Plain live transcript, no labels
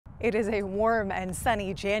It is a warm and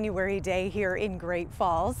sunny January day here in Great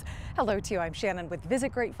Falls. Hello to you, I'm Shannon with Visit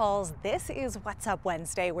Great Falls. This is What's Up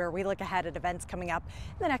Wednesday, where we look ahead at events coming up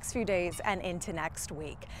in the next few days and into next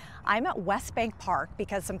week. I'm at West Bank Park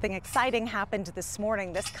because something exciting happened this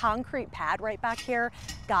morning. This concrete pad right back here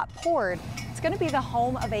got poured. It's going to be the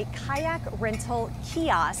home of a kayak rental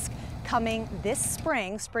kiosk coming this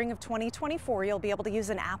spring of 2024. You'll be able to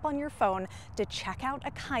use an app on your phone to check out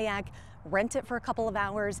a kayak, rent it for a couple of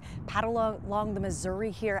hours, paddle along the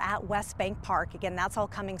Missouri here at West Bank Park. Again, that's all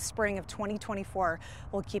coming spring of 2024.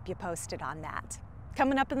 We'll keep you posted on that.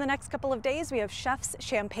 Coming up in the next couple of days, we have Chefs,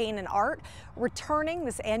 Champagne, and Art returning.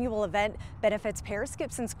 This annual event benefits Paris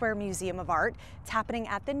Gibson Square Museum of Art. It's happening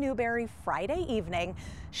at the Newberry Friday evening.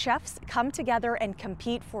 Chefs come together and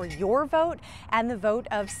compete for your vote and the vote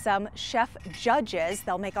of some chef judges.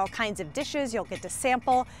 They'll make all kinds of dishes. You'll get to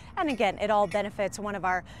sample. And again, it all benefits one of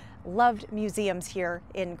our loved museums here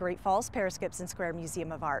in Great Falls, Paris Gibson Square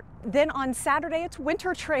Museum of Art. Then on Saturday, it's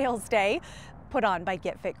Winter Trails Day, put on by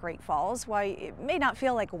Get Fit Great Falls. While it may not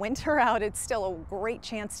feel like winter out, it's still a great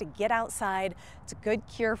chance to get outside. It's a good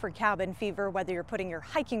cure for cabin fever, whether you're putting your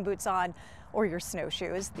hiking boots on or your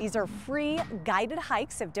snowshoes. These are free guided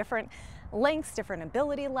hikes of different lengths, different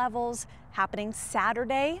ability levels, happening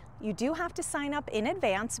Saturday. You do have to sign up in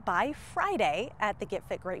advance by Friday at the Get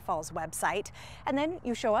Fit Great Falls website. And then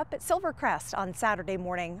you show up at Silvercrest on Saturday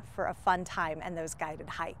morning for a fun time and those guided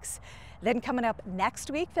hikes. Then coming up next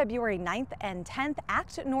week, February 9th and 10th,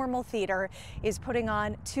 Act Normal Theater is putting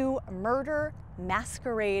on 2 murder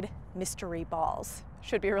masquerade mystery balls.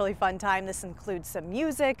 Should be a really fun time. This includes some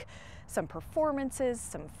music, some performances,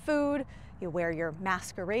 some food. You wear your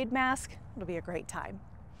masquerade mask. It'll be a great time.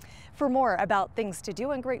 For more about things to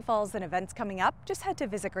do in Great Falls and events coming up, just head to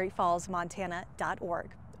visitgreatfallsmontana.org.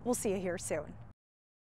 We'll see you here soon.